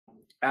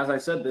As I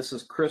said, this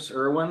is Chris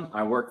Irwin.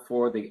 I work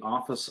for the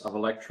Office of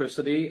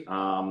Electricity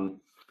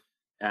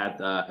at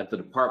the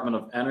Department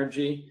of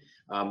Energy.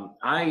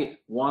 I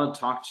want to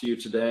talk to you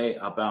today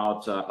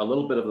about a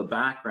little bit of the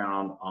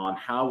background on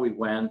how we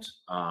went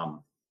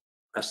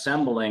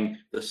assembling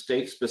the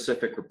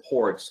state-specific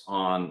reports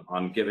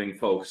on giving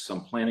folks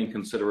some planning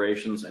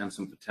considerations and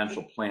some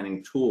potential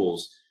planning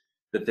tools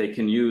that they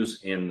can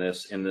use in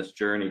this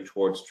journey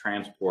towards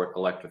transport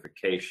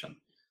electrification.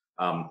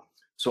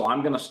 So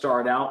I'm going to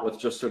start out with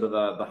just sort of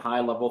the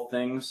high-level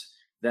things.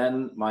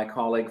 Then my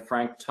colleague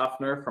Frank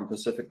Tuffner from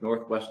Pacific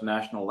Northwest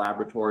National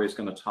Laboratory is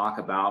going to talk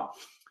about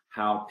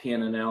how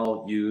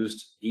PNNL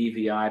used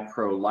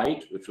EVI-Pro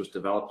Lite, which was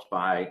developed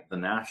by the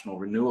National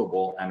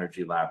Renewable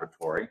Energy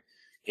Laboratory,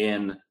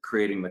 in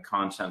creating the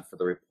content for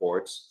the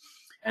reports.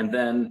 And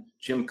then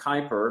Jim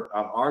Kuiper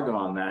of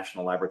Argonne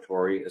National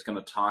Laboratory is going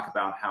to talk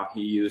about how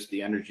he used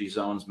the Energy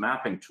Zones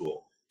mapping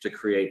tool to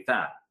create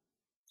that.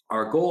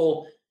 Our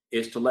goal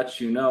is to let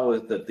you know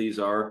that these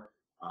are,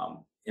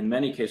 in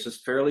many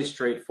cases, fairly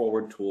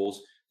straightforward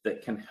tools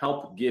that can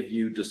help give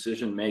you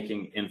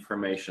decision-making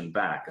information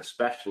back,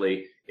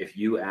 especially if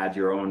you add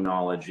your own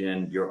knowledge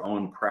in, your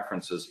own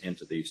preferences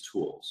into these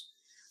tools.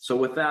 So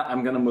with that,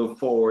 I'm going to move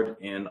forward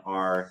in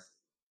our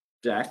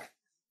deck,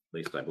 at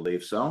least I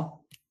believe so.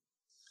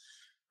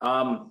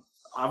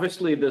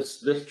 Obviously,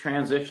 this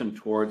transition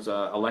towards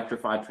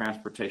electrified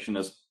transportation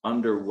is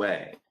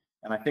underway.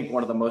 And I think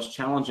one of the most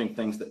challenging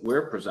things that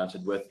we're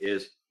presented with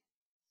is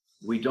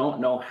we don't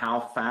know how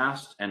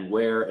fast and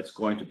where it's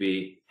going to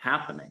be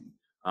happening,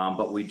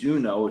 but we do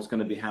know it's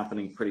going to be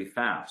happening pretty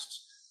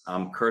fast,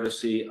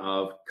 courtesy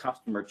of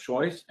customer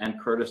choice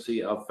and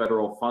courtesy of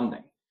federal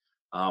funding.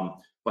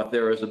 But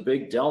there is a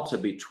big delta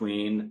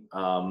between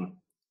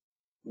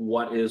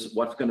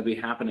what's going to be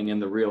happening in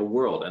the real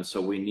world, and so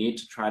we need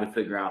to try to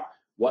figure out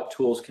what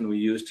tools can we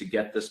use to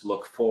get this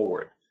look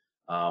forward.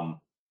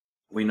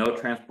 We know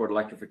transport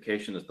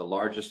electrification is the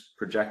largest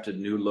projected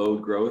new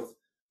load growth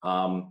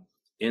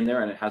in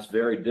there, and it has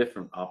very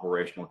different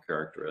operational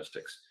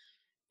characteristics.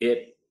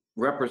 It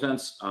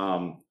represents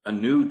a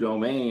new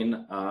domain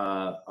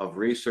of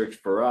research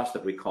for us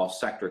that we call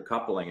sector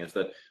coupling. Is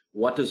that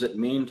what does it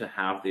mean to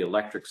have the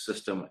electric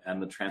system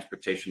and the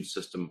transportation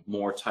system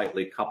more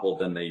tightly coupled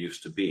than they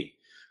used to be?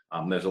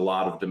 There's a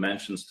lot of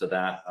dimensions to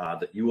that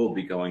that you will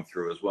be going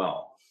through as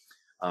well.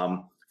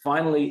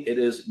 Finally, it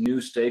is new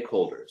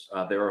stakeholders.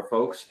 There are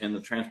folks in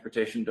the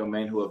transportation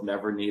domain who have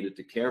never needed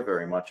to care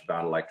very much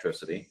about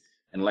electricity,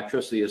 and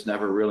electricity has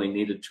never really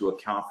needed to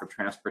account for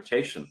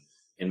transportation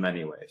in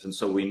many ways. And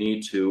so we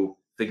need to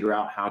figure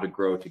out how to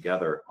grow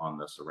together on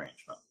this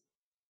arrangement.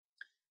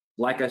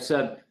 Like I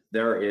said,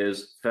 there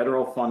is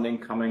federal funding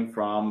coming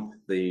from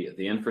the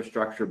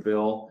infrastructure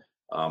bill.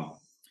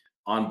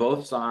 On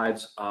both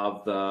sides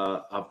of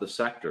the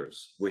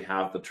sectors, we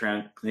have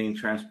the clean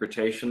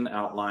transportation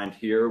outlined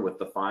here with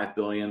the $5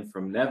 billion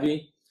from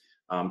NEVI,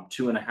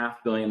 $2.5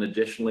 billion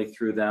additionally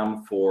through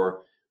them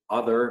for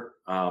other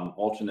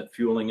alternate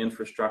fueling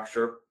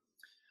infrastructure,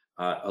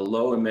 a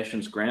low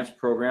emissions grants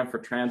program for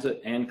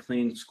transit, and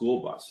clean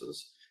school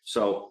buses.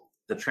 So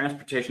the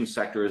transportation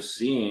sector is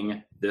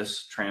seeing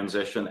this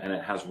transition, and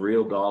it has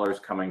real dollars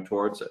coming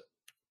towards it.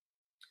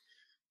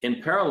 In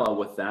parallel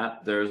with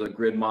that, there's a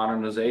grid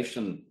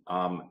modernization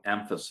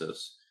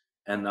emphasis,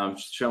 and I'm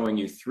showing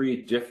you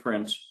three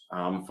different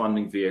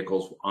funding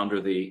vehicles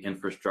under the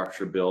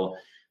infrastructure bill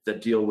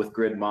that deal with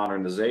grid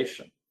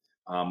modernization.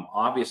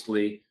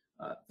 Obviously,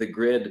 the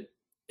grid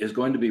is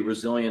going to be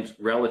resilient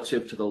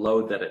relative to the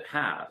load that it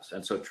has,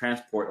 and so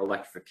transport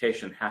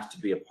electrification has to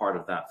be a part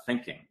of that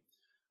thinking.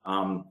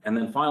 And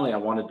then finally, I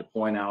wanted to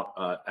point out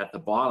at the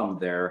bottom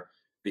there,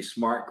 the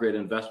smart grid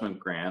investment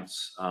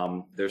grants.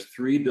 There's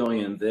 $3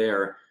 billion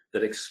there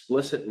that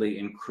explicitly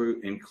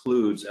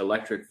includes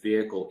electric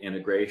vehicle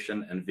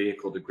integration and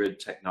vehicle to grid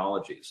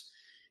technologies.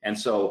 And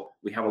so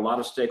we have a lot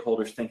of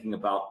stakeholders thinking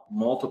about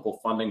multiple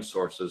funding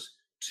sources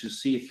to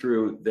see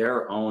through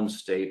their own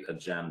state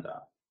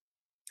agenda.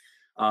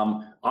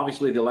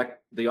 Obviously,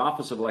 the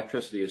Office of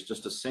Electricity is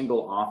just a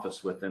single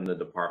office within the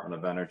Department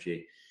of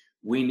Energy.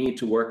 We need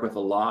to work with a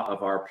lot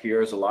of our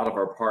peers, a lot of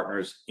our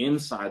partners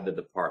inside the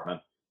department,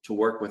 to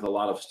work with a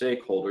lot of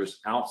stakeholders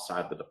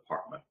outside the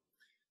department.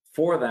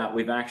 For that,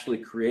 we've actually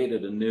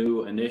created a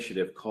new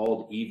initiative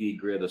called EV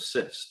Grid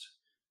Assist,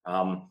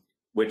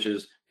 which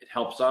is, it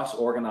helps us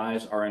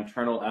organize our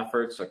internal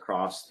efforts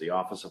across the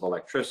Office of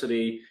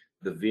Electricity,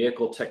 the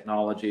Vehicle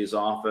Technologies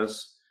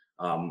Office,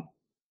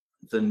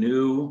 the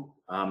new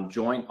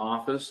joint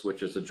office,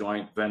 which is a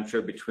joint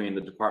venture between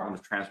the Department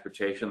of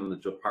Transportation and the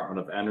Department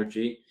of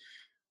Energy,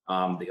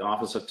 the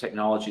Office of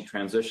Technology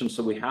Transition.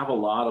 So we have a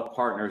lot of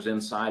partners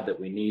inside that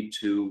we need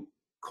to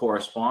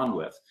correspond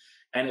with.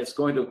 And it's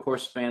going to, of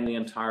course, span the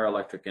entire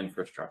electric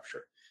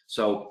infrastructure.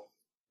 So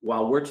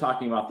while we're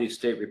talking about these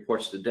state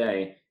reports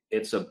today,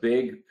 it's a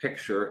big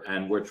picture,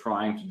 and we're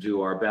trying to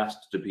do our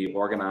best to be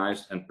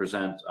organized and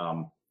present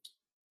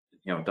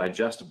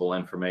digestible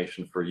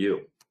information for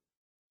you.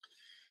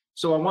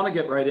 So I want to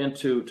get right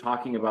into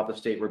talking about the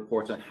state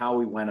reports and how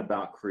we went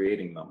about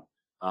creating them.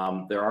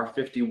 There are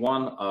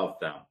 51 of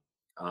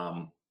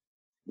them.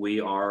 We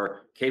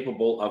are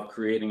capable of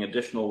creating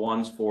additional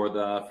ones for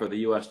the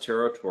U.S.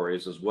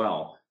 territories as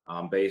well,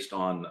 based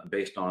on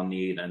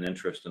need and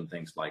interest and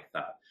things like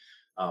that.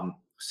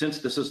 Since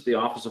this is the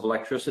Office of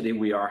Electricity,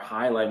 we are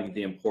highlighting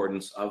the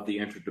importance of the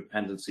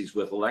interdependencies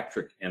with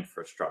electric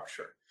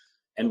infrastructure.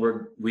 And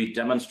we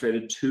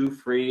demonstrated 2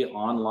 free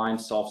online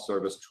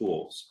self-service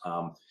tools.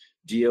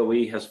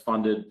 DOE has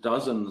funded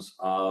dozens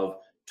of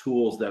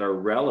tools that are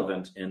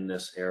relevant in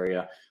this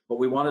area, but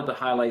we wanted to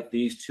highlight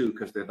these 2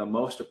 because they're the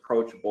most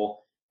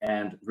approachable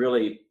and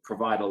really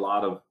provide a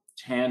lot of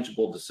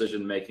tangible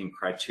decision-making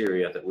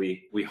criteria that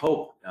we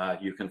hope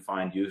you can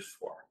find use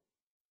for.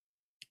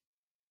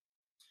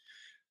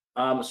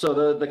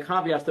 So the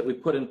caveats that we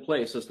put in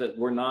place is that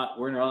we're not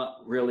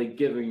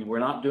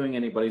doing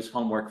anybody's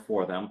homework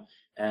for them,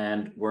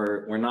 and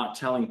we're not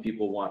telling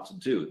people what to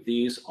do.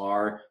 These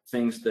are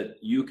things that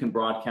you can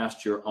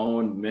broadcast your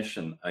own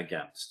mission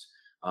against.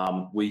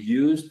 We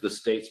used the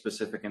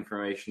state-specific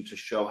information to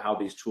show how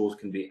these tools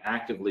can be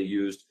actively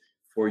used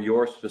for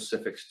your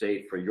specific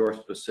state, for your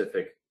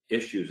specific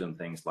issues and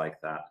things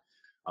like that.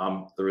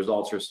 The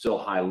results are still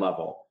high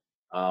level.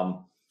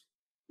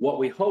 What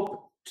we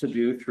hope to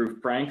do through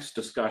Frank's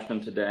discussion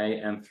today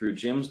and through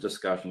Jim's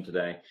discussion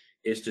today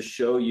is to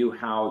show you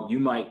how you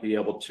might be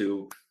able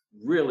to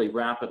really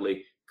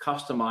rapidly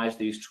customize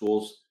these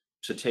tools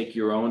to take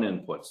your own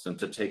inputs and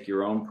to take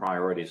your own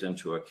priorities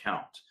into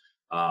account.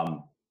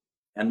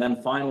 And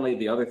then finally,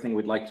 the other thing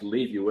we'd like to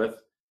leave you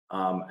with,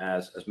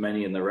 as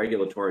many in the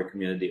regulatory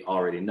community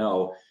already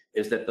know,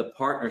 is that the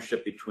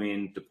partnership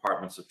between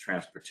departments of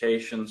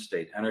transportation,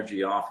 state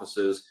energy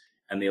offices,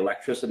 and the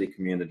electricity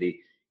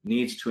community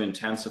needs to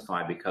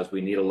intensify, because we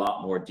need a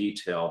lot more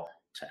detail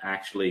to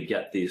actually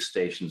get these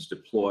stations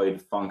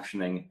deployed,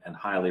 functioning, and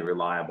highly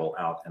reliable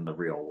out in the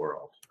real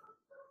world.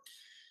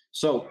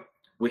 So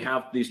we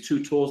have these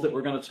 2 tools that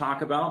we're going to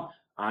talk about.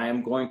 I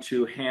am going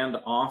to hand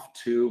off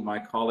to my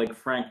colleague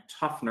Frank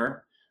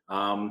Tuffner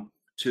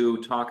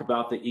to talk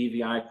about the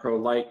EVI-Pro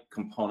Lite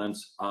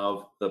components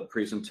of the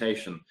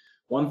presentation.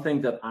 One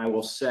thing that I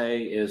will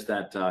say is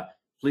that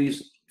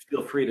please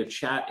feel free to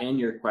chat in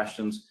your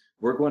questions.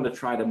 We're going to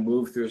try to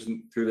move through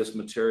this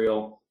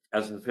material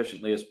as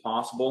efficiently as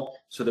possible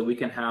so that we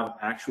can have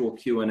actual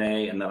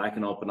Q&A and that I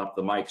can open up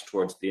the mics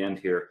towards the end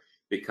here,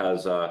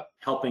 because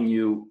helping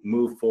you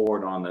move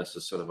forward on this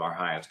is sort of our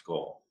highest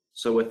goal.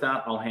 So with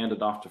that, I'll hand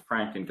it off to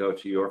Frank and go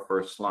to your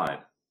first slide.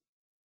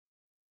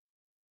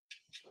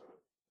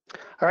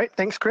 All right,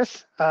 thanks,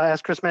 Chris.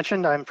 As Chris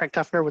mentioned, I'm Frank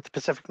Tuffner with the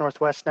Pacific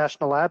Northwest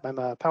National Lab. I'm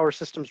a power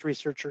systems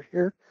researcher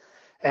here,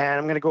 and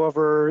I'm going to go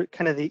over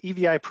kind of the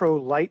EVI-Pro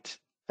Lite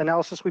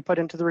analysis we put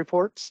into the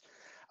reports.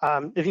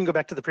 If you can go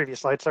back to the previous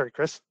slide, sorry,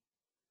 Chris.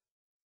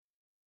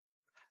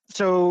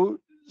 So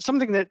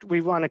something that we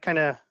want to kind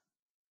of,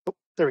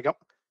 there we go,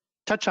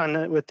 touch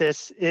on with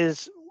this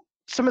is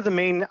some of the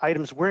main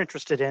items we're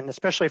interested in,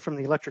 especially from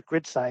the electric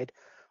grid side,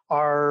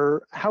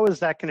 are how is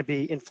that going to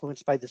be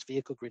influenced by this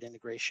vehicle grid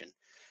integration?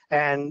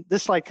 And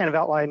this slide kind of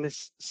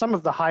outlines some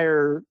of the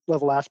higher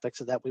level aspects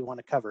of that we want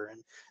to cover.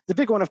 And the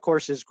big one, of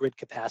course, is grid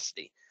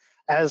capacity.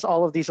 As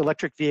all of these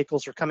electric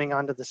vehicles are coming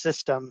onto the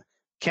system,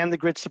 can the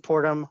grid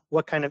support them?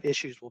 What kind of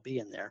issues will be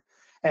in there?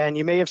 And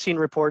you may have seen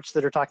reports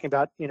that are talking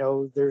about, you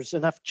know, there's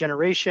enough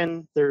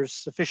generation, there's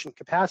sufficient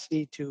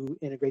capacity to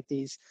integrate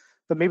these,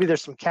 but maybe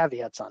there's some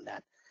caveats on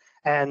that.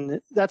 And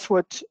that's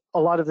what a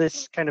lot of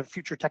this kind of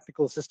future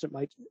technical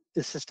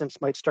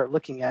assistance might start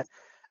looking at,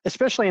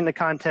 especially in the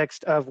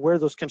context of where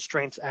those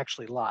constraints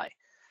actually lie.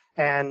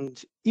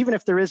 And even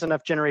if there is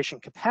enough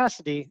generation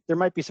capacity, there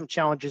might be some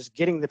challenges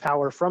getting the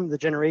power from the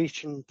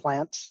generation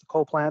plants, the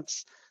coal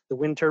plants, the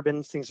wind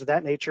turbines, things of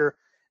that nature,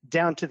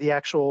 down to the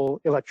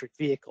actual electric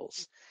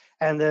vehicles.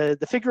 And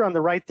the figure on the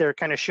right there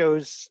kind of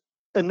shows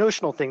a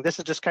notional thing. This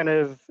is just kind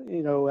of,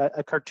 you know,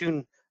 a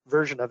cartoon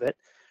version of it,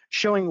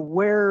 showing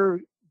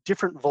where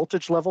different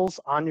voltage levels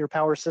on your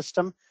power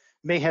system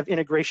may have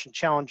integration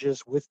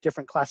challenges with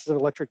different classes of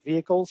electric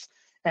vehicles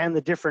and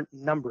the different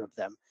number of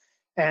them.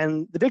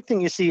 And the big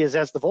thing you see is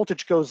as the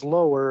voltage goes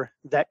lower,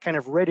 that kind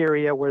of red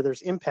area where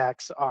there's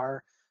impacts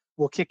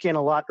will kick in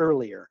a lot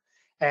earlier.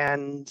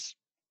 And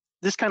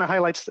this kind of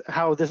highlights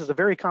how this is a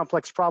very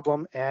complex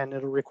problem, and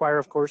it'll require,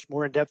 of course,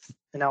 more in-depth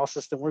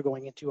analysis than we're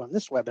going into on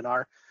this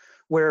webinar,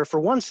 where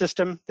for one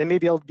system, they may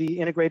be able to be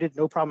integrated,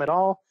 no problem at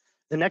all.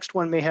 The next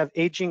one may have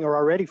aging or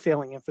already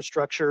failing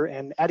infrastructure,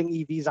 and adding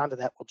EVs onto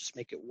that will just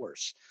make it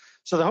worse.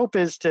 So the hope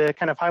is to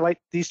kind of highlight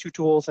these 2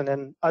 tools and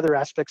then other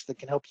aspects that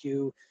can help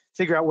you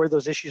figure out where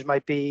those issues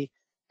might be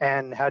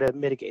and how to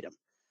mitigate them.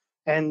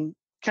 And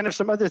kind of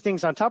some other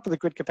things on top of the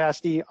grid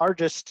capacity are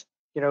just,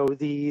 you know,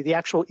 the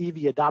actual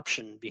EV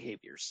adoption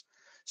behaviors.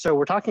 So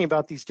we're talking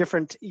about these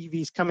different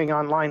EVs coming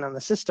online on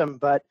the system,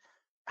 but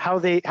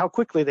how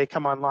quickly they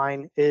come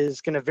online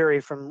is going to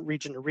vary from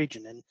region to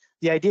region. And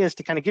the idea is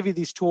to kind of give you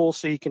these tools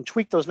so you can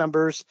tweak those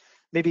numbers,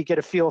 maybe get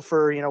a feel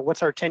for, you know,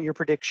 what's our 10-year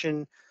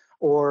prediction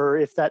or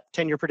if that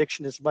 10-year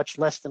prediction is much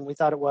less than we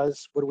thought it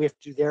was, what do we have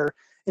to do there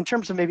in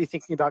terms of maybe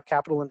thinking about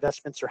capital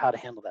investments or how to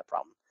handle that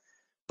problem.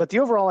 But the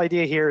overall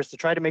idea here is to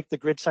try to make the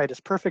grid site as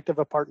perfect of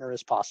a partner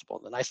as possible.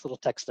 The nice little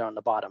text there on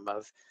the bottom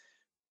of,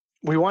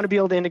 we want to be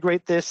able to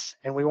integrate this,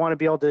 and we want to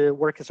be able to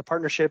work as a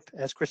partnership,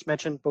 as Chris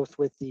mentioned, both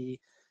with the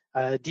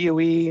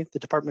DOE, the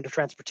Department of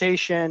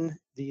Transportation,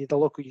 the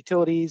local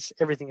utilities,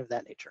 everything of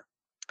that nature.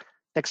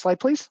 Next slide,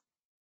 please.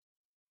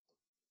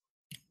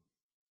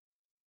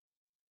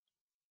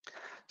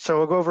 So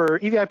we'll go over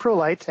EVI-Pro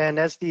Lite, and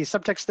as the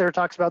subtext there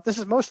talks about, this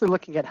is mostly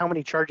looking at how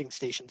many charging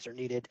stations are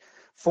needed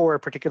for a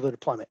particular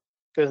deployment.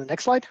 Go to the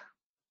next slide.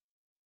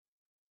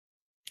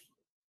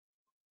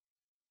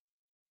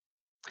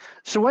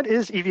 So what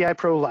is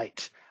EVI-Pro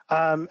Lite?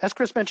 As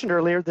Chris mentioned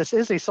earlier, this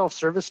is a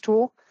self-service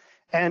tool,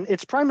 and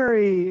its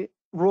primary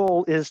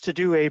role is to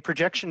do a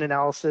projection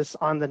analysis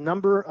on the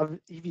number of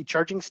EV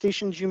charging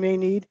stations you may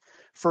need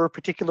for a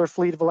particular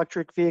fleet of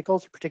electric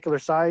vehicles, a particular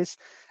size,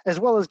 as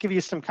well as give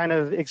you some kind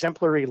of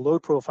exemplary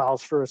load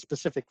profiles for a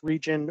specific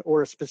region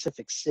or a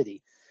specific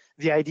city.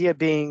 The idea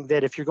being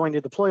that if you're going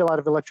to deploy a lot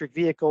of electric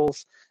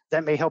vehicles,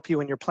 that may help you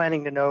when you're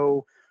planning to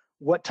know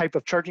what type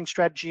of charging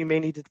strategy you may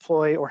need to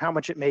deploy or how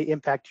much it may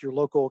impact your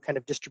local kind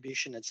of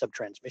distribution and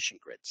subtransmission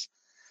grids.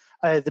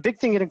 The big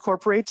thing it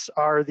incorporates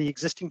are the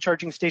existing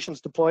charging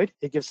stations deployed.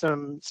 It gives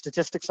some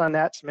statistics on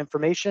that, some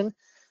information.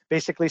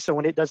 Basically, so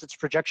when it does its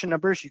projection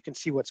numbers, you can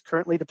see what's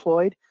currently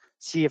deployed,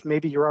 see if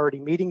maybe you're already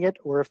meeting it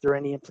or if there are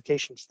any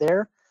implications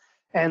there.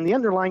 And the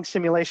underlying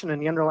simulation and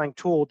the underlying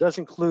tool does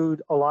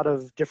include a lot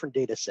of different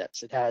data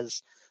sets. It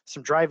has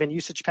some drive-in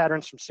usage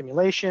patterns from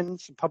simulation,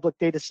 some public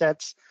data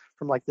sets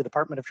from like the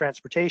Department of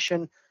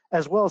Transportation,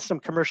 as well as some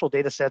commercial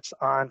data sets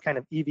on kind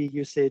of EV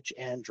usage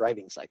and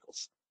driving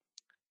cycles.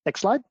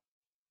 Next slide.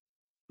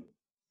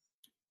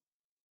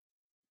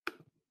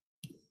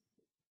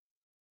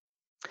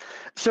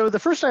 So the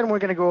first item we're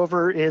going to go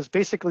over is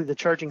basically the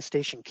charging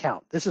station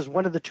count. This is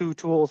one of the two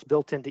tools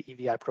built into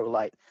EVI-Pro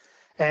Lite.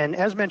 And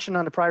as mentioned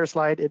on the prior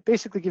slide, it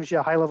basically gives you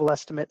a high-level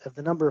estimate of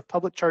the number of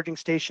public charging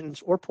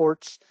stations or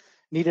ports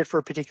needed for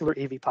a particular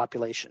EV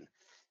population.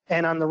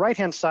 And on the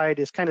right-hand side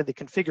is kind of the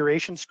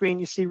configuration screen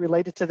you see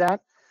related to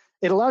that.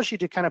 It allows you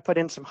to kind of put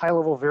in some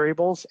high-level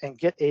variables and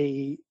get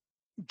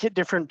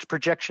different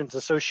projections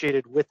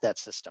associated with that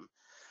system.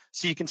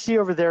 So you can see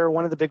over there,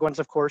 one of the big ones,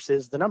 of course,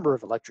 is the number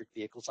of electric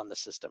vehicles on the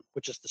system,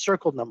 which is the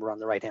circled number on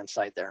the right-hand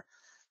side there.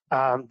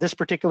 This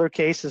particular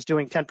case is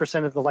doing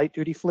 10% of the light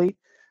duty fleet,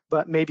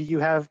 but maybe you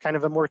have kind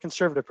of a more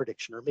conservative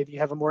prediction, or maybe you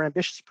have a more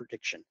ambitious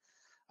prediction.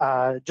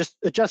 Just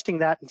adjusting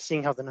that and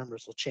seeing how the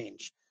numbers will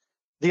change.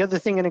 The other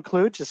thing it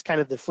includes is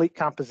kind of the fleet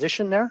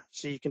composition there.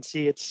 So you can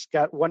see it's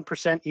got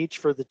 1% each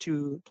for the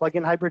two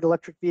plug-in hybrid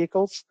electric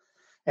vehicles,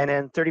 and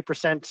then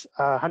 30%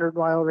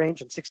 100-mile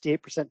range and 68%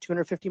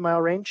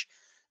 250-mile range.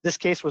 This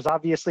case was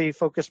obviously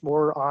focused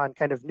more on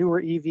kind of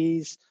newer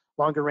EVs,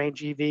 longer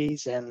range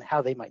EVs, and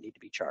how they might need to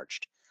be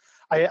charged.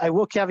 I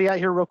will caveat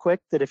here real quick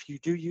that if you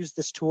do use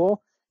this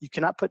tool, you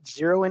cannot put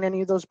 0 in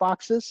any of those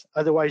boxes.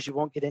 Otherwise, you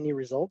won't get any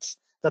results.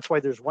 That's why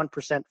there's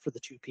 1% for the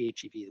two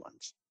PHEV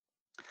ones.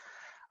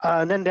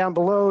 And then down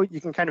below,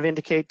 you can kind of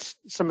indicate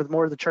some of the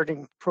more of the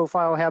charging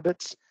profile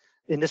habits.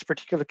 In this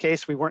particular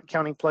case, we weren't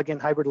counting plug-in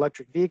hybrid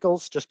electric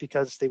vehicles just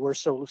because they were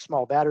so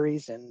small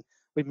batteries, and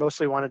we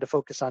mostly wanted to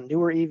focus on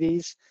newer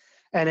EVs.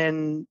 And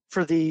then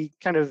for the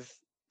kind of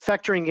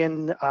factoring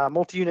in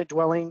multi-unit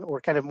dwelling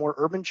or kind of more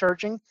urban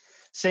charging,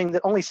 saying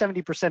that only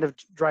 70% of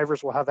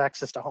drivers will have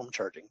access to home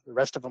charging. The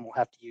rest of them will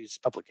have to use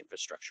public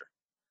infrastructure.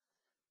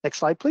 Next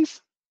slide,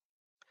 please.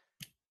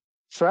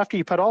 So after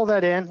you put all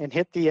that in and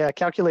hit the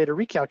calculate or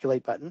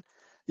recalculate button,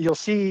 you'll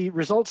see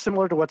results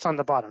similar to what's on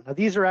the bottom. Now,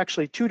 these are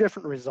actually two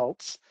different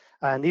results,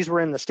 and these were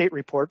in the state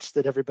reports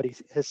that everybody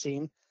has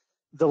seen.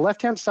 The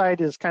left-hand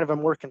side is kind of a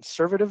more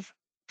conservative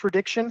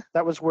prediction.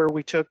 That was where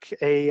we took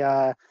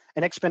an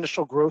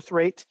exponential growth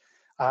rate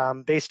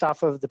based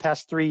off of the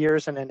past 3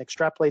 years and then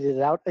extrapolated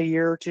it out a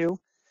year or two.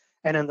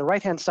 And then the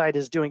right-hand side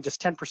is doing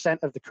just 10%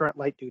 of the current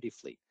light-duty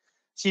fleet.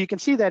 So you can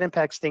see that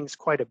impacts things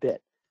quite a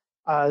bit.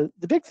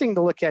 The big thing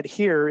to look at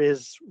here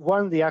is,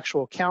 one, the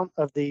actual count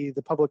of the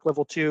public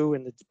level 2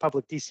 and the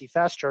public DC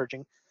fast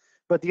charging.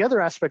 But the other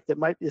aspect that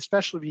might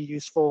especially be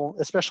useful,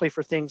 especially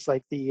for things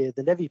like the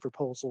NEVI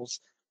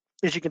proposals,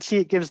 is you can see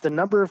it gives the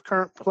number of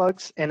current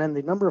plugs and then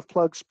the number of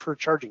plugs per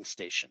charging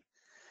station.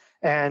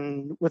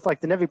 And with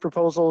like the NEVI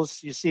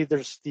proposals, you see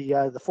there's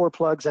the 4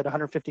 plugs at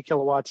 150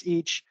 kilowatts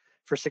each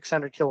for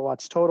 600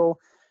 kilowatts total.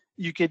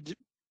 You could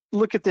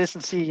look at this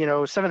and see,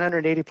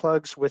 780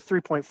 plugs with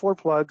 3.4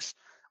 plugs.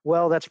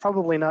 Well, that's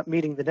probably not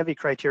meeting the NEVI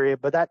criteria,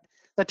 but that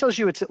tells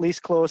you it's at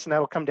least close, and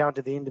that'll come down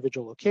to the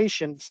individual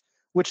locations,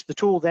 which the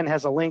tool then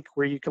has a link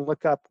where you can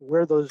look up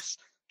where those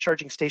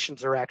charging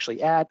stations are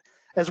actually at,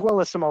 as well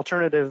as some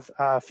alternative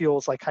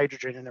fuels like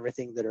hydrogen and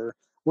everything that are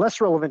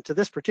less relevant to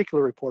this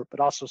particular report, but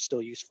also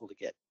still useful to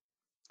get.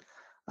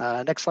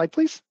 Next slide,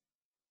 please.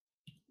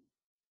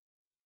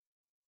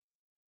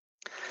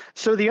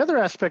 So the other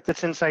aspect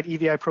that's inside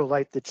EVI-Pro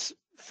Lite that's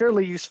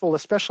fairly useful,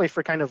 especially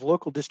for kind of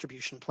local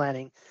distribution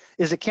planning,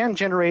 is it can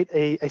generate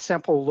a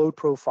sample load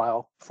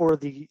profile for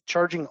the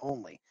charging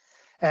only.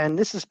 And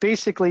this is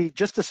basically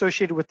just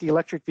associated with the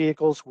electric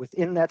vehicles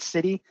within that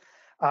city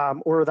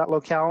or that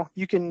locale.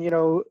 You can,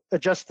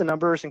 adjust the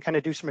numbers and kind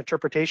of do some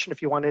interpretation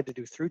if you wanted to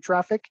do through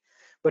traffic,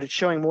 but it's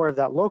showing more of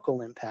that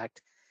local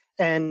impact.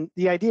 And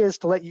the idea is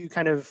to let you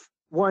kind of,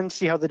 one,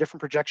 see how the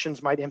different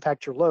projections might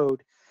impact your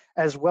load,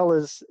 as well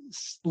as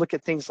look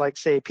at things like,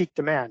 say, peak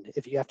demand.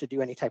 If you have to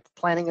do any type of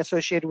planning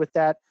associated with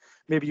that,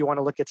 maybe you want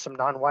to look at some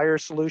non-wire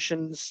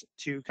solutions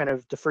to kind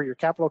of defer your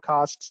capital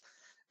costs,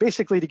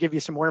 basically to give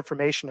you some more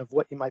information of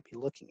what you might be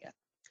looking at.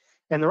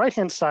 And the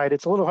right-hand side,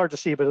 it's a little hard to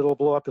see, but it'll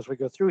blow up as we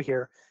go through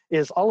here,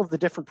 is all of the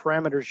different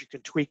parameters you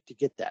can tweak to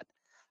get that.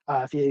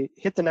 If you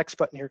hit the next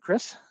button here,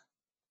 Chris.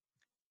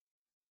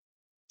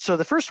 So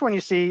the first one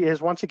you see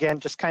is, once again,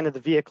 just kind of the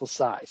vehicle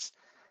size,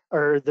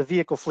 or the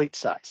vehicle fleet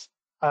size.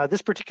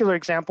 This particular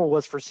example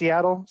was for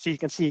Seattle, so you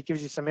can see it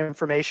gives you some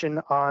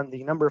information on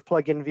the number of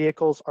plug-in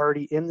vehicles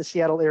already in the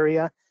Seattle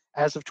area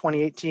as of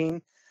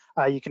 2018.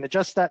 You can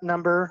adjust that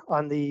number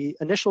on the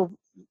initial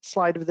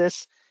slide of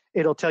this.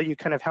 It'll tell you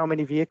kind of how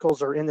many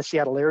vehicles are in the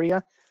Seattle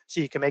area,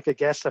 so you can make a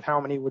guess of how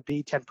many would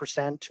be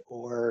 10%,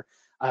 or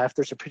if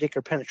there's a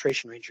particular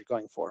penetration range you're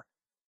going for.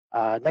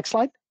 Next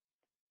slide.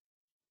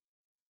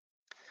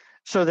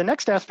 So the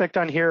next aspect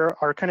on here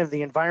are kind of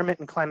the environment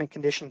and climate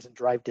conditions and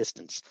drive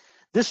distance.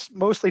 This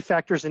mostly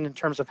factors in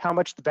terms of how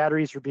much the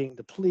batteries are being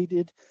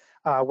depleted,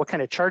 what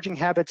kind of charging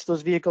habits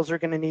those vehicles are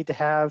going to need to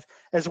have,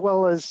 as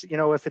well as,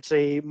 if it's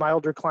a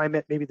milder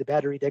climate, maybe the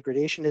battery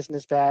degradation isn't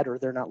as bad, or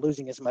they're not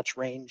losing as much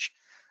range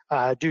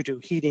due to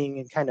heating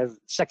and kind of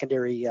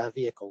secondary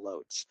vehicle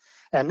loads.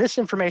 And this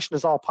information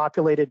is all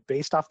populated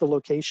based off the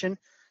location.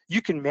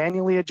 You can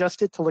manually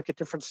adjust it to look at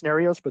different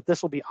scenarios, but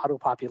this will be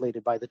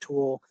auto-populated by the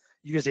tool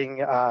using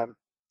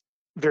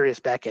various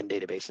backend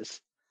databases.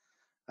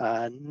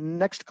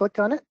 Next, click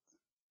on it.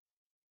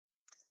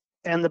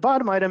 And the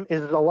bottom item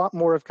is a lot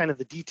more of kind of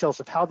the details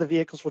of how the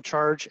vehicles will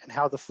charge and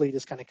how the fleet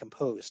is kind of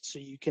composed. So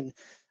you can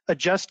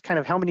adjust kind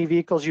of how many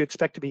vehicles you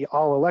expect to be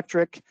all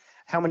electric,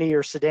 how many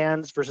are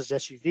sedans versus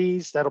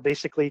SUVs. That'll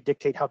basically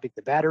dictate how big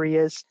the battery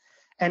is.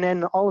 And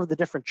then all of the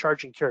different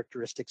charging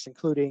characteristics,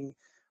 including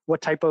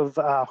what type of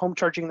home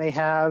charging they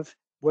have,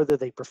 whether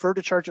they prefer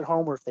to charge at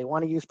home or if they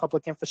want to use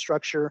public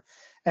infrastructure.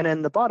 And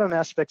then the bottom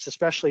aspects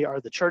especially are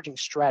the charging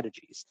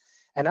strategies.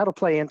 And that'll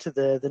play into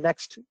the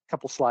next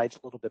couple slides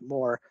a little bit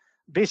more.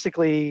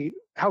 Basically,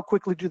 how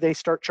quickly do they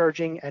start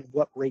charging and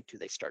what rate do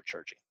they start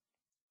charging?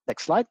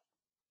 Next slide.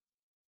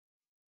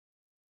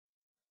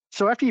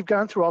 So after you've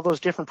gone through all those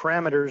different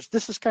parameters,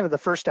 this is kind of the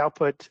first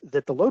output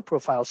that the load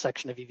profile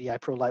section of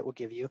EVI-Pro Lite will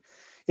give you.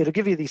 It'll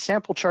give you the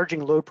sample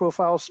charging load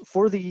profiles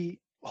for the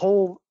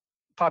whole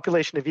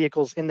population of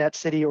vehicles in that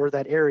city or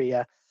that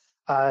area,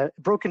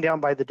 broken down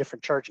by the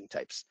different charging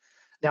types.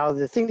 Now,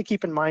 the thing to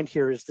keep in mind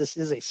here is this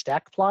is a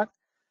stack plot.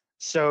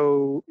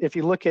 So if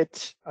you look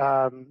at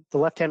the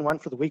left-hand one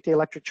for the weekday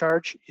electric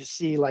charge, you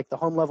see like the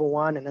home level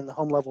 1 and then the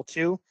home level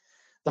 2.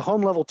 The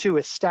home level 2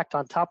 is stacked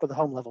on top of the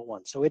home level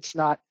 1. So it's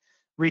not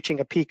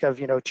reaching a peak of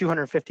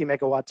 250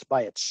 megawatts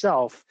by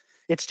itself.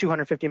 It's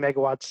 250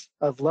 megawatts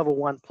of level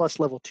 1 plus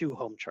level 2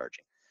 home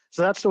charging.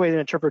 So that's the way to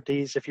interpret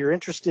these. If you're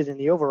interested in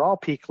the overall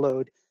peak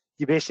load,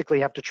 you basically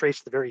have to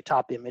trace the very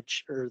top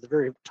image or the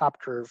very top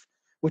curve,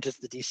 which is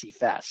the DC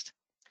fast.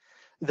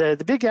 The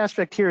big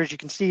aspect here is you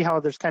can see how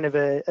there's kind of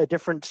a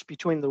difference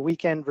between the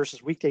weekend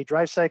versus weekday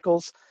drive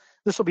cycles.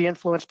 This will be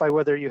influenced by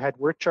whether you had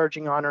work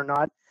charging on or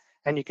not.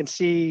 And you can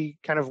see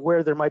kind of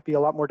where there might be a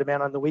lot more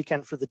demand on the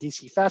weekend for the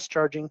DC fast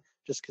charging,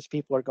 just because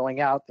people are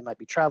going out, they might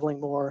be traveling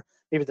more,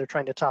 maybe they're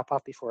trying to top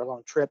off before a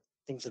long trip,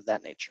 things of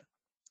that nature.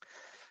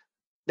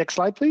 Next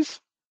slide, please.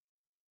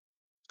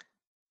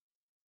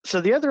 So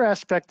the other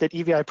aspect that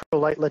EVI-Pro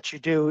Lite lets you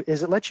do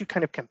is it lets you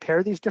kind of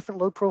compare these different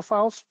load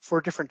profiles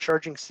for different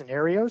charging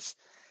scenarios.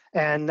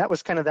 And that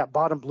was kind of that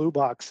bottom blue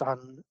box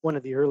on one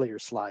of the earlier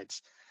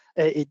slides.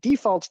 It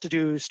defaults to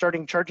do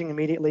starting charging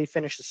immediately,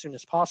 finish as soon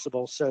as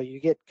possible. So you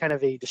get kind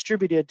of a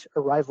distributed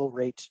arrival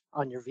rate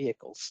on your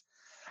vehicles.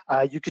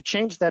 You could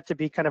change that to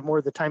be kind of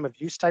more the time of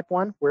use type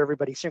one, where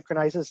everybody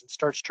synchronizes and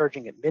starts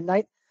charging at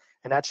midnight.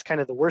 And that's kind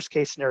of the worst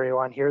case scenario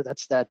on here.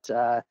 That's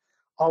that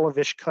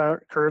olive-ish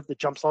curve that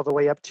jumps all the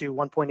way up to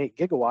 1.8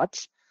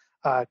 gigawatts.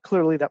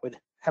 Clearly that would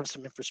have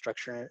some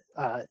infrastructure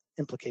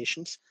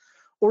implications.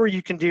 Or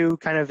you can do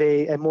kind of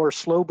a more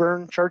slow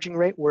burn charging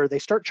rate where they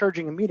start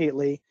charging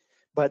immediately,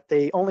 but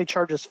they only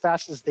charge as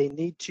fast as they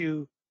need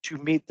to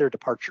meet their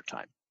departure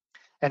time.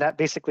 And that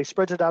basically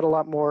spreads it out a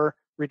lot more,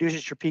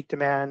 reduces your peak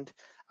demand.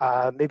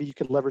 Maybe you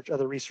could leverage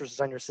other resources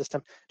on your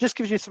system. Just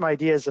gives you some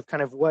ideas of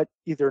kind of what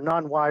either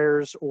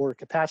non-wires or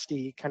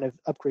capacity kind of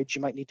upgrades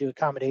you might need to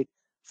accommodate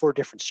for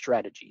different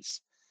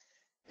strategies.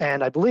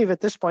 And I believe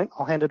at this point,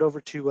 I'll hand it over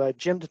to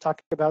Jim to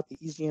talk about the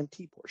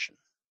EZMT portion.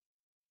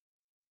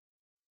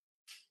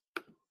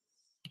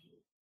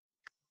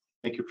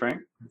 Thank you, Frank.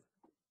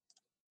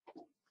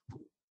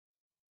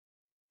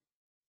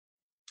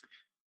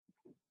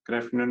 Good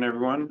afternoon,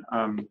 everyone.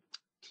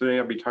 Today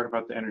I'll be talking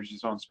about the Energy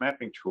Zones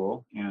Mapping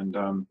Tool, and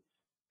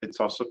it's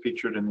also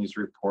featured in these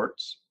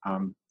reports.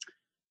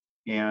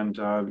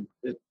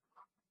 It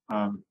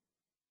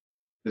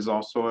is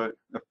also a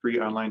free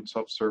online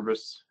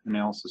self-service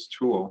analysis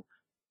tool.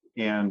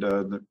 And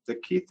the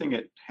key thing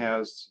it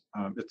has,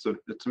 it's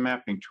a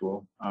mapping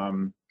tool.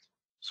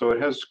 So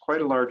it has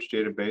quite a large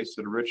database.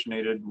 It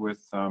originated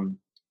with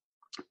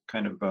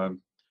kind of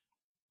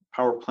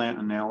power plant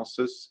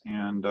analysis,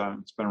 and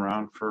it's been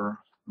around for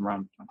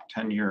around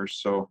 10 years.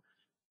 So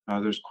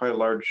there's quite a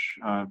large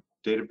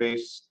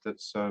database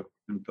that's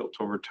been built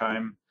over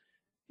time.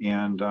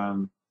 And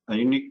a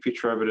unique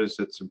feature of it is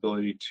its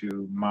ability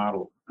to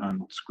model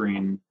on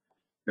screen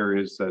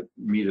areas that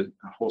meet a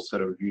whole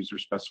set of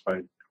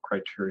user-specified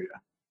criteria.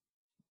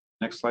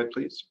 Next slide,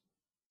 please.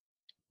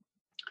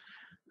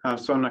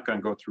 So I'm not going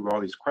to go through all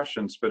these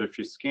questions, but if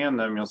you scan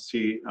them, you'll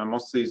see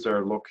most of these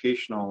are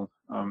locational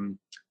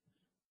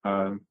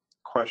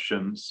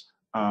questions,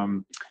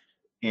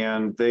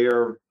 and they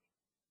are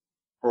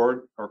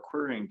or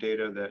querying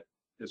data that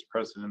is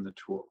present in the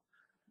tool.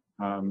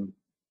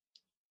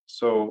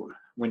 So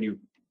when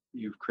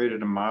you've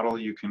created a model,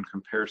 you can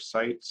compare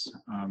sites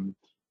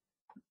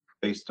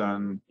based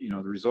on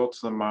the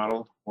results of the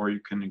model, or you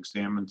can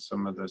examine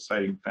some of the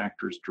siting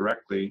factors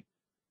directly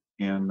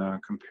and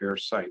compare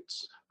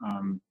sites.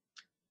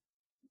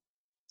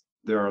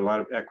 There are a lot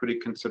of equity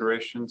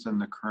considerations in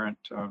the current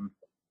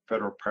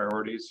federal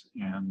priorities,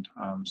 and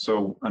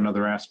so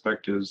another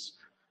aspect is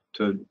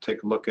to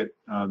take a look at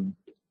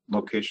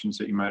locations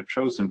that you might have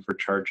chosen for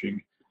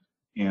charging,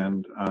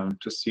 and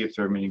to see if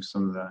they're meeting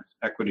some of the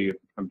equity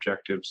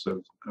objectives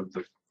of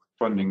the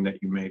funding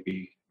that you may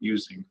be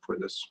using for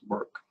this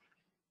work.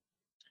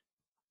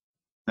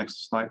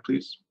 Next slide,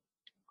 please.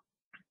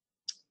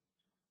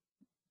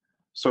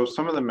 So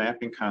some of the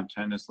mapping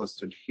content is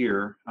listed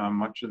here.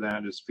 Much of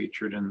that is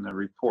featured in the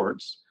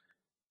reports,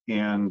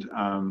 and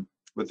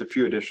with a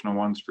few additional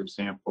ones. For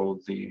example,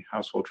 the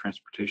household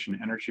transportation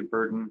energy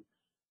burden.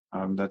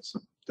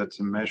 That's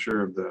a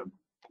measure of the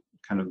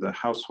kind of the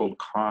household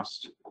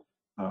cost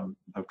of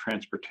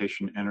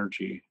transportation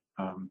energy,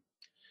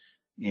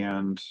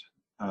 and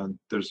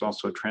there's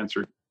also a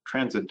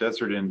transit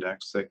desert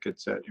index that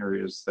gets at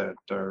areas that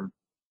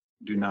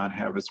do not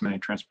have as many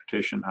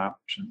transportation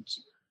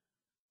options.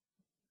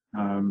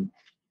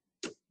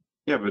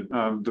 Yeah, but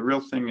the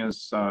real thing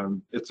is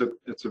it's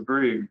a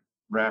very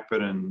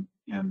rapid and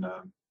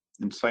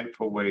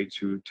insightful way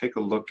to take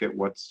a look at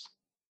what's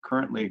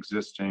currently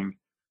existing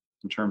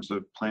in terms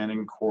of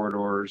planning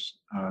corridors,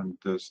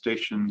 the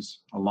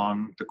stations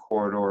along the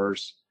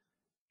corridors,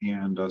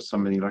 and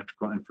some of the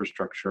electrical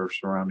infrastructure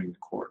surrounding the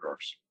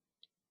corridors.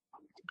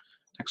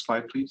 Next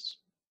slide, please.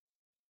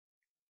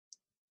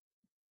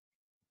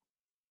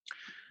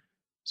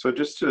 So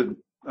just to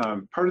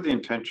part of the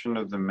intention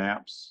of the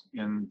maps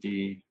in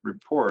the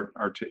report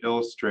are to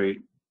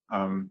illustrate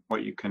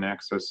what you can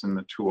access in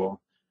the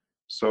tool.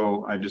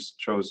 So I just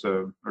chose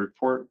a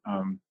report,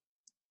 in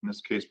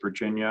this case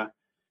Virginia.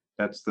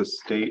 That's the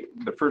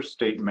first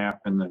state map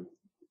in the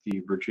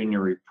Virginia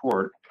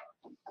report,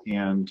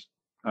 and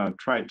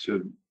tried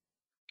to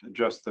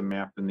adjust the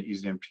map in the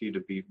EZMT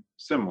to be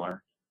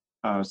similar.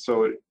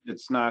 So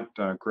it's not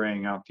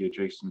graying out the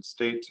adjacent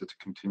states, it's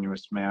a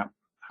continuous map.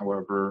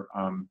 However,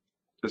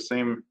 the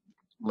same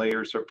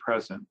layers are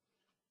present,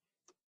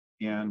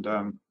 and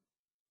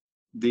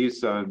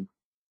these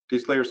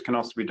layers can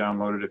also be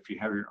downloaded if you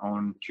have your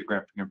own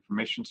geographic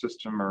information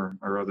system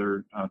or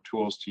other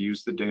tools to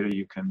use the data.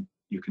 You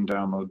can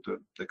download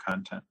the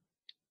content.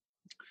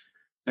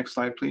 Next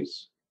slide,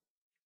 please.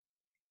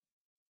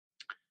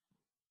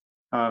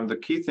 The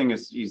key thing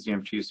is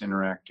EZMT is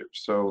interactive.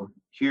 So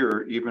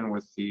here, even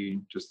with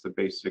just the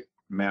basic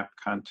map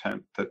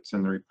content that's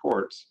in the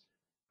reports,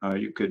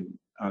 you could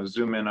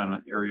zoom in on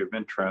an area of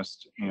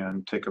interest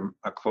and take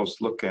a close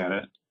look at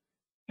it,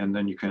 and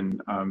then you can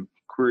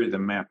query the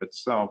map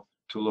itself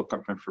to look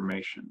up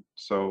information.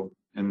 So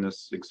in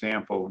this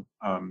example,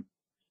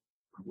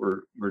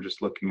 we're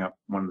just looking up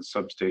one of the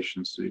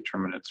substations to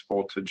determine its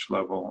voltage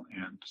level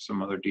and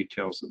some other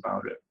details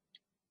about it.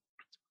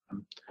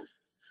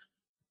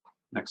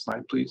 Next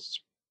slide, please.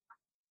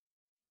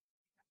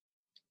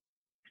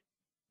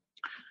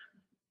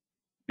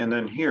 And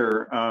then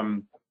here,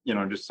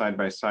 just side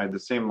by side, the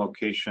same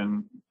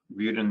location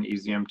viewed in the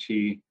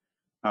EZMT.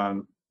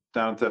 Down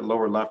at that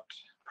lower left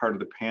part of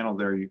the panel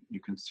there, you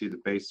can see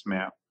the base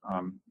map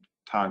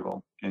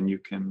toggle, and you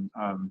can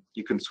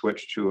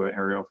switch to an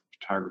aerial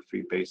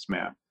photography base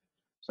map.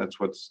 So that's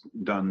what's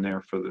done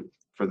there for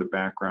the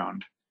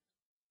background.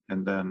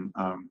 And then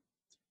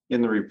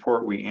in the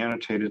report, we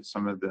annotated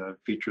some of the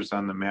features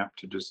on the map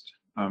to just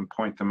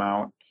point them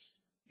out.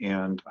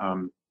 And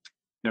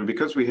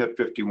because we had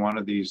 51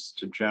 of these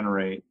to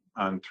generate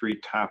on 3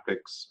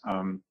 topics,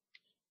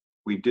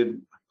 we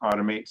did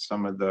automate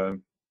some of the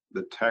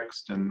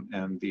text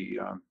and the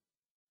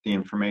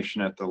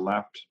information at the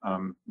left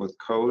with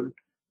code,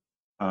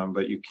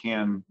 but you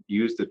can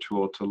use the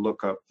tool to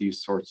look up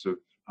these sorts of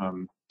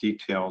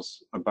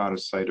details about a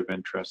site of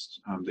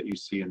interest that you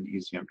see in the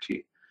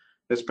EZMT.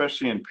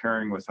 especially in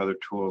pairing with other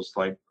tools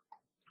like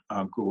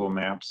Google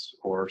Maps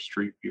or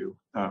Street View,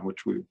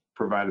 which we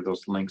provided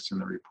those links in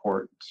the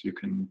report, so you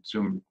can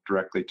zoom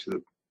directly to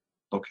the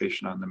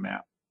location on the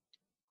map.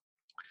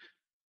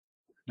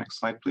 Next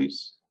slide,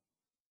 please.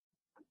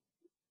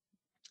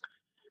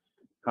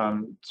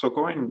 So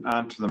going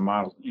on to the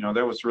model,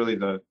 that was really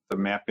the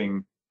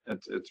mapping.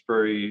 It's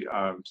very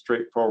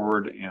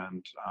straightforward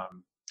and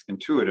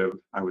intuitive,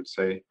 I would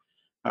say.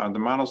 The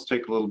models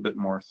take a little bit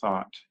more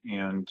thought,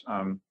 and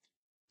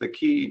the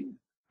key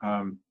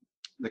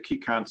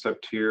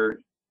concept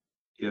here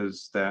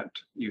is that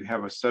you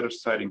have a set of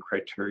siting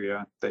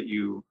criteria that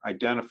you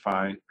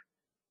identify,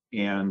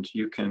 and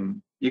you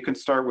can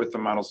start with the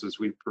models as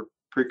we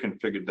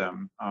pre-configured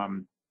them.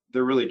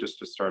 They're really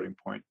just a starting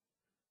point,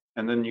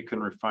 and then you can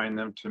refine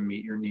them to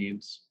meet your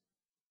needs.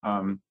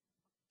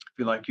 If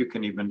you like, you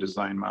can even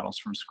design models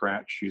from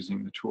scratch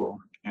using the tool.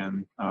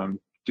 And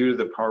due to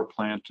the power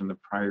plant and the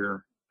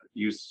prior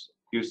uses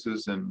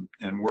and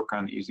work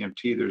on the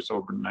EZMT, there's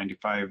over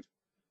 95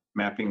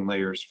 mapping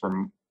layers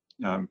from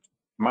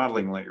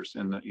modeling layers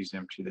in the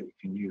EZMT that you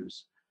can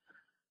use.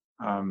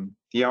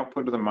 The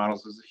output of the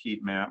models is a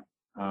heat map,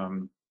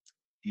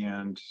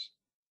 and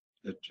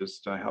it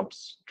just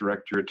helps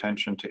direct your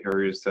attention to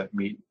areas that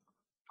meet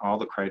all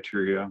the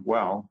criteria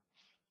well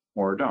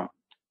or don't.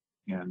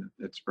 And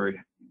it's a very,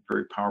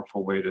 very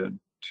powerful way to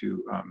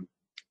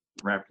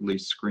rapidly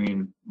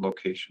screen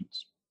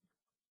locations.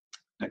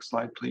 Next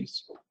slide,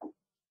 please.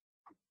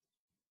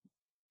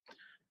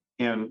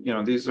 And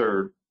these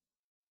are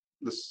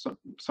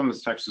some of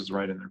this text is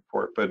right in the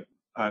report, but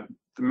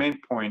the main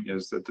point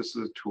is that this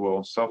is a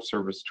tool,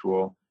 self-service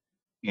tool,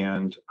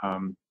 and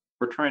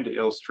we're trying to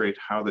illustrate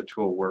how the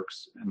tool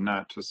works and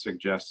not to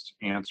suggest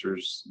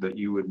answers that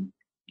you would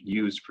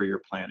use for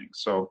your planning.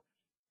 So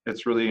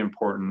it's really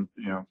important,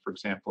 for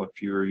example,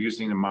 if you're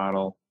using a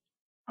model,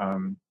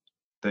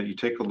 that you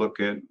take a look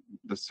at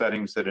the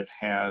settings that it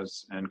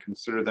has and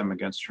consider them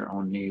against your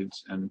own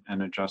needs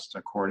and adjust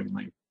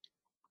accordingly.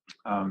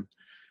 And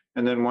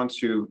then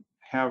once you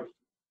have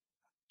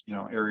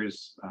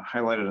areas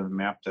highlighted on the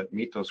map that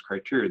meet those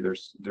criteria,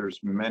 there's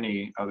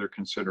many other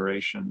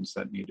considerations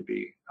that need to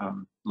be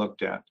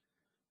looked at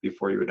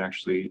before you would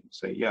actually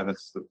say, yeah,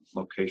 that's the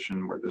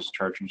location where this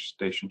charging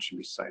station should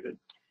be sited.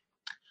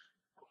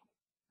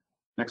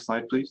 Next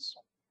slide, please.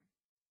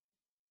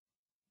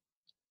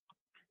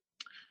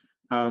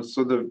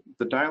 So the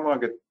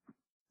dialogue at the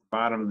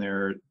bottom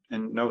there,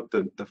 and note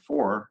the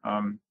four,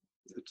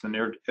 it's an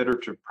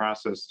iterative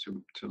process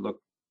to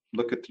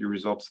look at the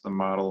results of the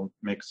model,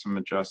 make some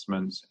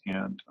adjustments,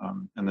 and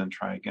then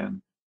try again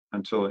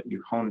until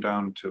you hone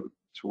down to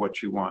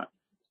what you want.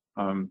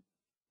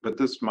 But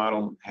this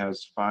model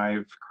has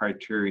 5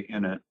 criteria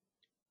in it.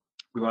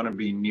 We want to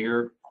be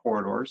near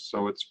corridors,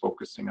 so it's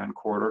focusing on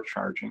corridor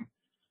charging.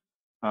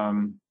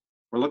 We're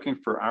looking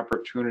for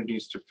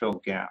opportunities to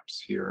fill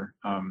gaps here.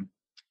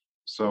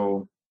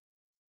 So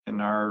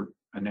in our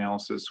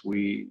analysis,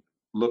 we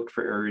looked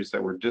for areas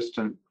that were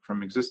distant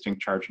from existing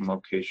charging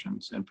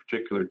locations, in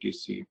particular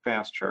DC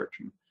fast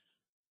charging.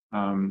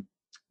 And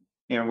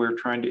we're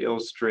trying to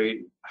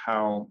illustrate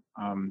how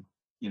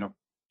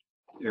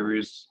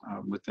areas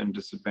within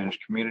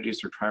disadvantaged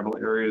communities or tribal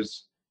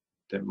areas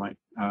that might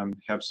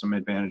have some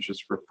advantages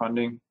for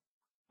funding.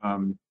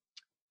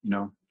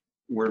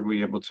 Were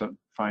we able to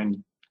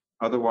find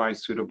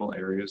otherwise suitable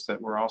areas that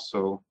were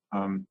also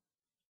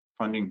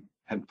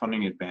had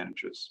funding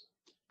advantages?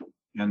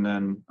 And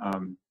then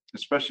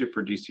especially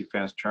for DC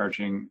fast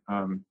charging,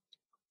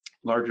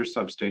 larger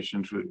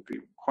substations would be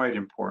quite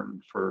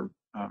important for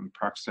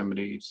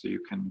proximity, so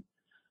you can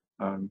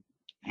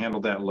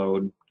handle that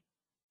load.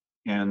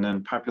 And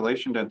then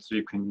population density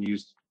you can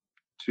use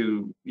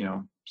to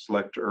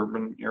select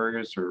urban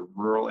areas or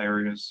rural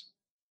areas.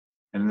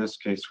 And in this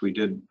case, we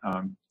did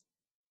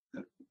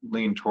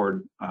lean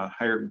toward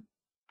higher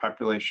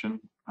population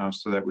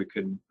so that we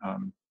could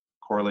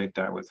correlate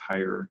that with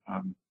higher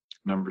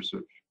numbers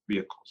of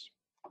vehicles.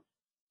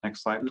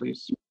 Next slide,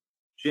 please.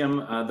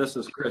 Jim, this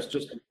is Chris.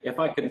 Just if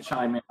I could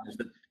chime in,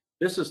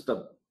 this is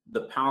the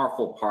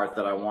powerful part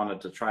that I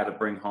wanted to try to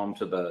bring home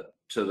to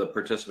the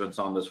participants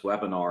on this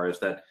webinar, is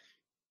that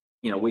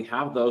we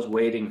have those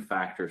weighting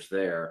factors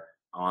there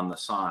on the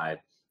side.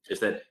 Is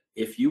that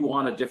if you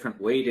want a different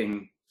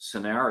weighting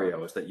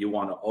scenario, is that you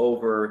want to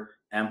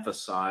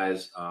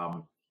overemphasize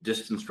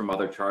distance from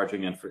other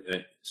charging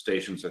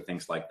stations or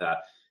things like that,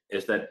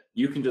 is that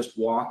you can just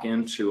walk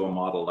into a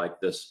model like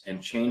this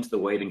and change the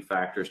weighting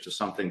factors to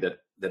something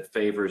that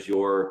favors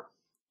your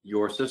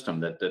system,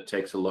 that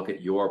takes a look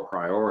at your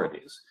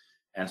priorities.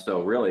 And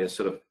so really it's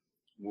sort of,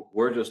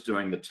 we're just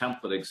doing the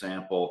template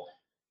example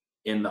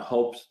in the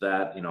hopes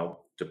that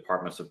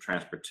departments of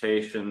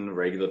transportation,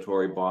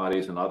 regulatory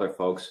bodies, and other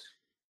folks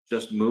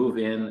just move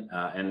in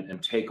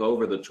and take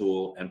over the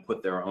tool and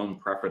put their own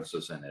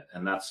preferences in it.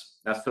 And that's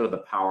sort of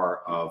the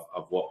power of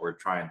what we're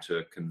trying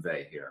to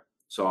convey here.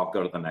 So I'll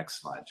go to the next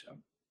slide,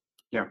 Jim.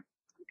 Yeah,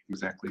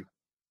 exactly.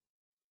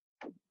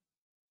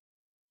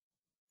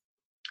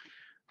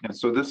 And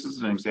so this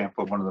is an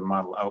example of one of the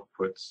model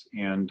outputs,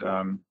 and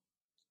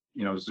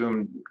you know,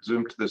 zoom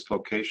to this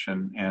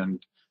location,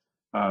 and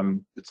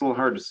it's a little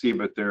hard to see,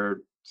 but there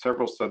are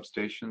several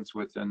substations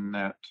within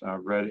that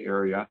red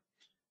area.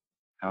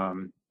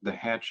 The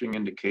hatching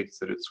indicates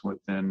that it's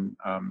within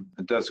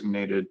a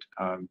designated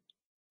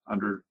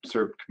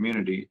underserved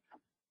community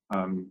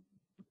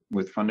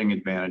with funding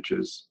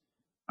advantages.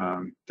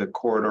 The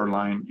corridor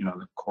line, you know,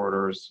 the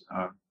corridors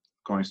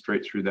going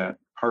straight through that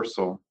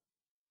parcel.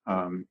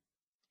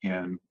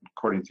 And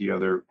according to the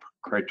other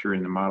criteria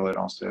in the model, it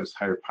also has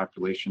higher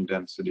population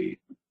density.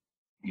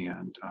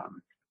 And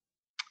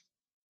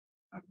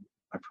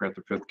I forgot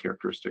the fifth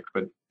characteristic,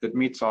 but it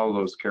meets all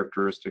those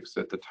characteristics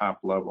at the top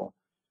level.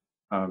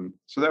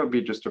 So that would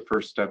be just a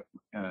first step.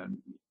 And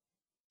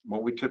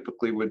what we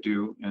typically would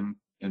do in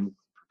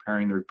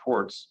preparing the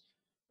reports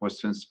was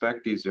to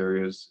inspect these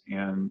areas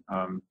and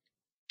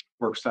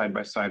work side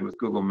by side with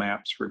Google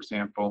Maps, for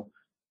example,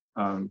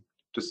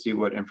 to see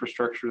what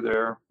infrastructure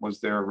there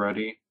was there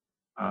already.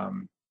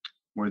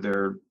 Were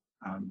there,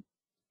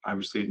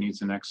 obviously it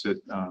needs an exit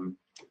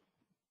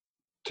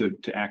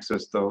to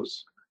access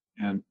those,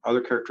 and other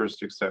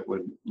characteristics that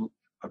would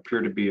appear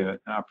to be an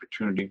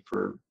opportunity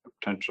for a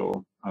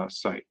potential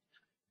site.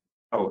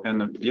 Oh,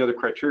 and the other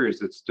criteria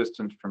is it's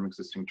distant from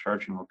existing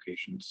charging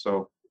locations.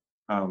 So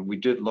we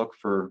did look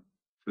for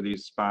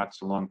these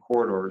spots along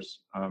corridors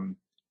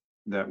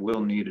that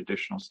will need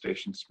additional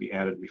stations to be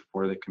added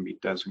before they can be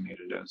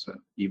designated as an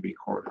EV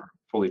corridor,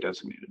 fully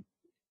designated.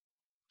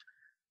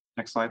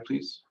 Next slide,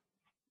 please.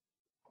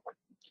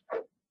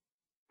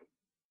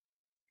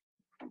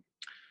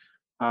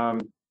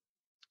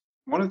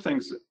 One of the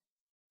things,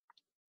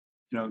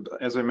 you know,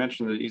 as I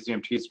mentioned, the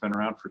EZMT has been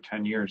around for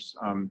 10 years.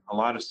 A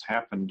lot has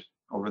happened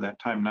over that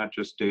time, not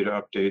just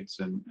data updates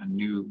and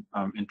new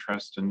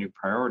interests and new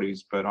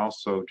priorities, but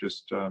also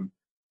just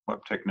web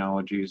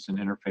technologies and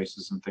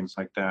interfaces and things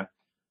like that.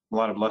 A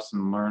lot of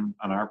lessons learned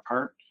on our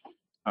part.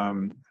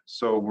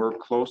 So we're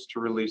close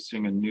to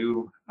releasing a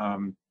new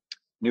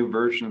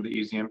version of the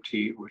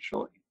EZMT, which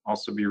will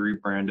also be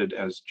rebranded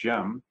as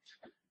GEM.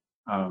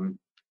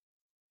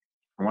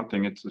 For one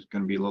thing, it's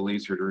going to be a little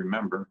easier to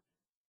remember.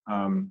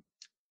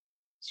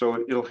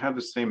 So it'll have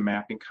the same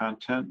mapping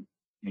content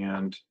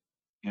and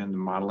the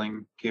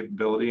modeling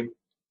capability,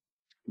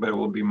 but it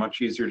will be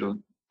much easier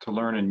to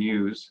learn and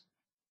use.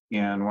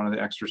 And one of the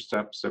extra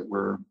steps that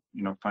we're,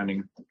 you know,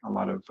 finding a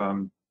lot of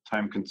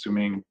time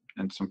consuming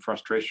and some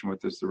frustration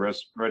with is the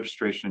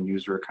registration and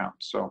user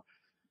accounts. So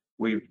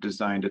we've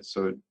designed it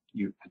so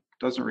it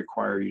doesn't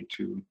require you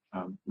to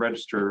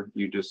register,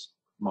 you just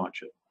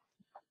launch it.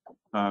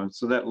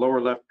 So that lower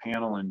left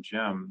panel in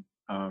GEM,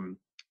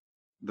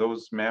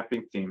 those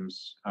mapping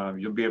themes,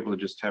 you'll be able to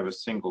just have a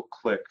single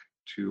click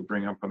to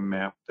bring up a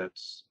map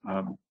that's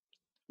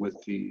with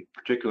the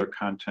particular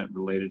content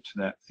related to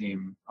that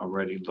theme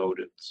already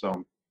loaded.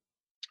 So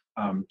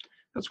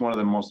that's one of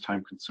the most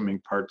time-consuming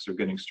parts of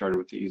getting started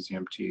with the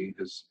EZMT,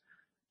 is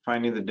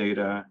finding the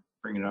data,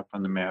 bringing it up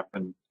on the map,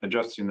 and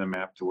adjusting the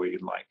map the way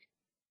you'd like.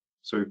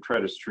 So we've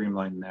tried to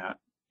streamline that,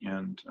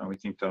 and we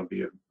think that'll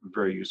be a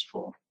very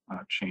useful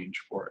change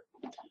for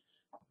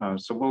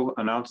it. So we'll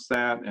announce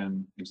that,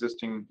 and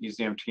existing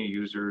EZMT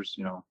users,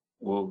 you know,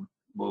 we'll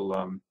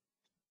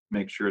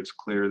make sure it's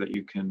clear that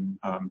you can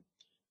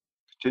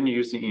continue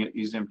using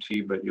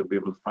EZMT, but you'll be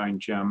able to find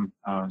GEM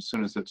as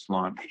soon as it's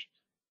launched,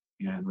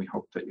 and we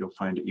hope that you'll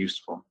find it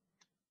useful.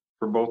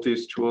 For both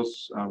these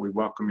tools, we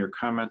welcome your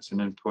comments and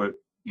input,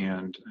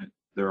 and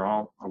they're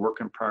all a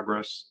work in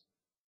progress.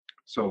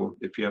 So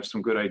if you have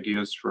some good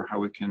ideas for how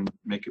we can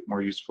make it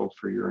more useful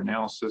for your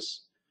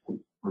analysis,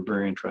 we're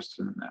very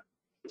interested in that.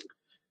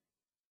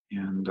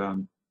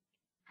 And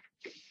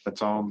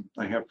that's all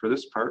I have for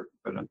this part,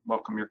 but I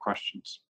welcome your questions.